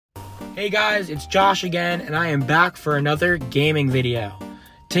Hey guys, it's Josh again, and I am back for another gaming video.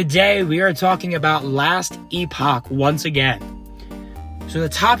 Today we are talking about Last Epoch once again. So the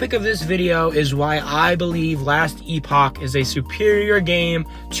topic of this video is why I believe Last Epoch is a superior game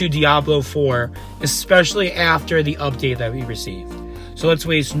to Diablo 4, especially after the update that we received. So let's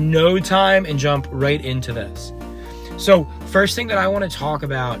waste no time and jump right into this. So first thing that I want to talk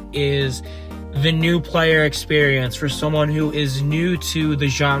about is the new player experience for someone who is new to the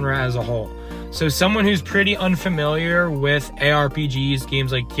genre as a whole. So someone who's pretty unfamiliar with ARPGs,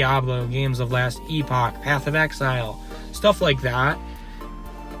 games like Diablo, games of Last Epoch, Path of Exile, stuff like that.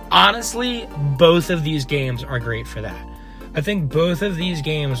 Honestly, both of these games are great for that. I think both of these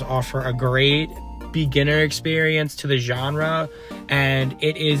games offer a great beginner experience to the genre, and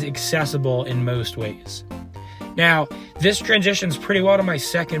it is accessible in most ways. Now, this transitions pretty well to my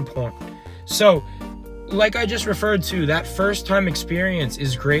second point. So, like I just referred to, that first time experience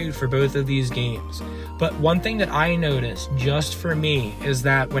is great for both of these games. But one thing that I noticed, just for me, is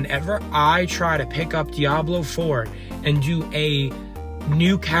that whenever I try to pick up Diablo 4 and do a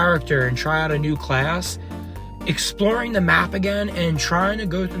new character and try out a new class, exploring the map again and trying to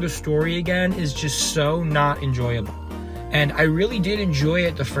go through the story again is just so not enjoyable. And I really did enjoy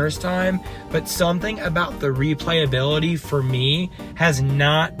it the first time, but something about the replayability for me has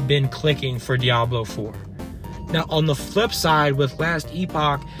not been clicking for Diablo 4. Now, on the flip side, with Last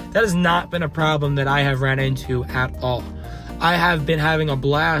Epoch, that has not been a problem that I have ran into at all. I have been having a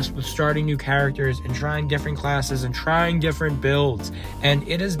blast with starting new characters and trying different classes and trying different builds, and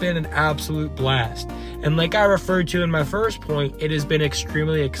it has been an absolute blast. And like I referred to in my first point, it has been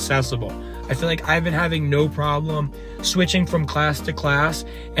extremely accessible. I feel like I've been having no problem switching from class to class,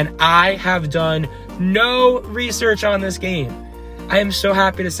 and I have done no research on this game. I am so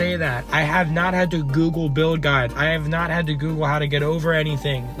happy to say that. I have not had to Google build guide. I have not had to Google how to get over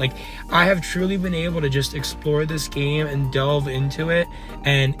anything. Like, I have truly been able to just explore this game and delve into it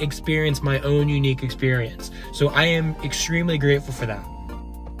and experience my own unique experience. So I am extremely grateful for that.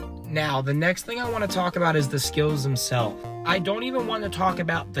 Now, the next thing I want to talk about is the skills themselves. I don't even want to talk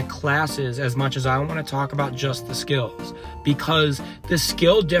about the classes as much as I want to talk about just the skills, because the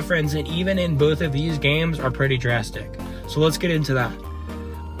skill difference even in both of these games are pretty drastic. So let's get into that.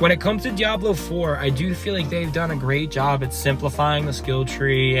 When it comes to Diablo 4, I do feel like they've done a great job at simplifying the skill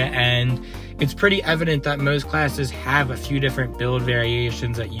tree, and it's pretty evident that most classes have a few different build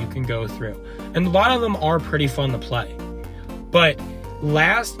variations that you can go through. And a lot of them are pretty fun to play. But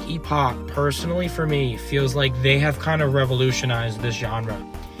Last Epoch, personally for me, feels like they have kind of revolutionized this genre.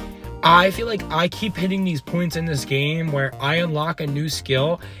 I feel like I keep hitting these points in this game where I unlock a new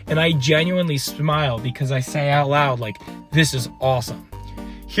skill and I genuinely smile because I say out loud, like, this is awesome.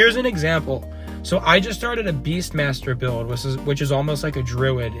 Here's an example. So I just started a Beastmaster build, which is almost like a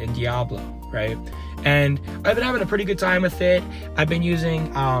druid in Diablo, right? And I've been having a pretty good time with it. I've been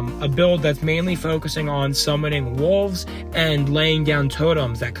using a build that's mainly focusing on summoning wolves and laying down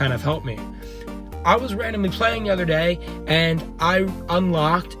totems that kind of help me. I was randomly playing the other day and I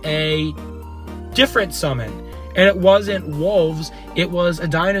unlocked a different summon. And it wasn't wolves, it was a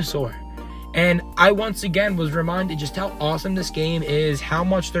dinosaur. And I once again was reminded just how awesome this game is, how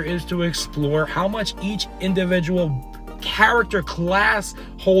much there is to explore, how much each individual character class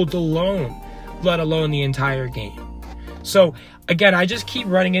holds alone, let alone the entire game. So again, I just keep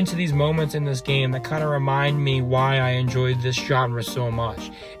running into these moments in this game that kind of remind me why I enjoyed this genre so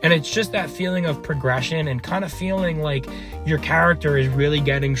much. And it's just that feeling of progression and kind of feeling like your character is really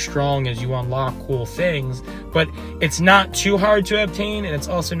getting strong as you unlock cool things, but it's not too hard to obtain, and it's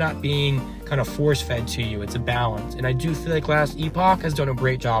also not being kind of force-fed to you. It's a balance, and I do feel like Last Epoch has done a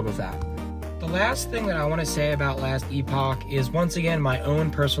great job of that. The last thing that I want to say about Last Epoch is, once again, my own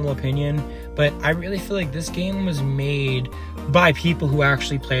personal opinion, but I really feel like this game was made by people who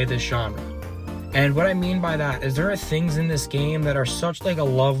actually play this genre. And what I mean by that is there are things in this game that are such like a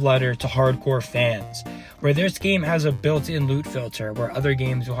love letter to hardcore fans, where this game has a built-in loot filter, where other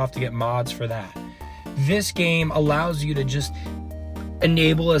games you'll have to get mods for that. This game allows you to just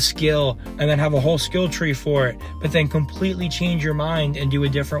enable a skill and then have a whole skill tree for it, but then completely change your mind and do a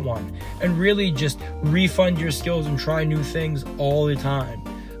different one, and really just refund your skills and try new things all the time.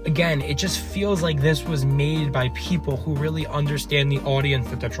 Again, it just feels like this was made by people who really understand the audience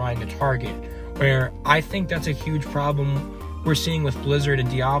that they're trying to target, where I think that's a huge problem we're seeing with Blizzard and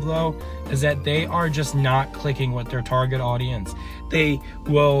Diablo, is that they are just not clicking with their target audience. They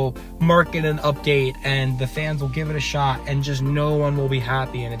will market an update and the fans will give it a shot and just no one will be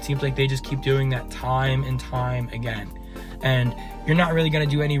happy, and it seems like they just keep doing that time and time again. and you're not really going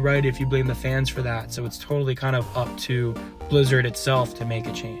to do any right if you blame the fans for that. So it's totally kind of up to Blizzard itself to make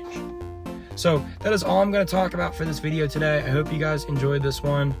a change. So that is all I'm going to talk about for this video today. I hope you guys enjoyed this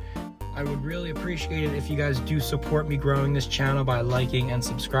one. I would really appreciate it if you guys do support me growing this channel by liking and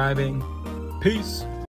subscribing. Peace!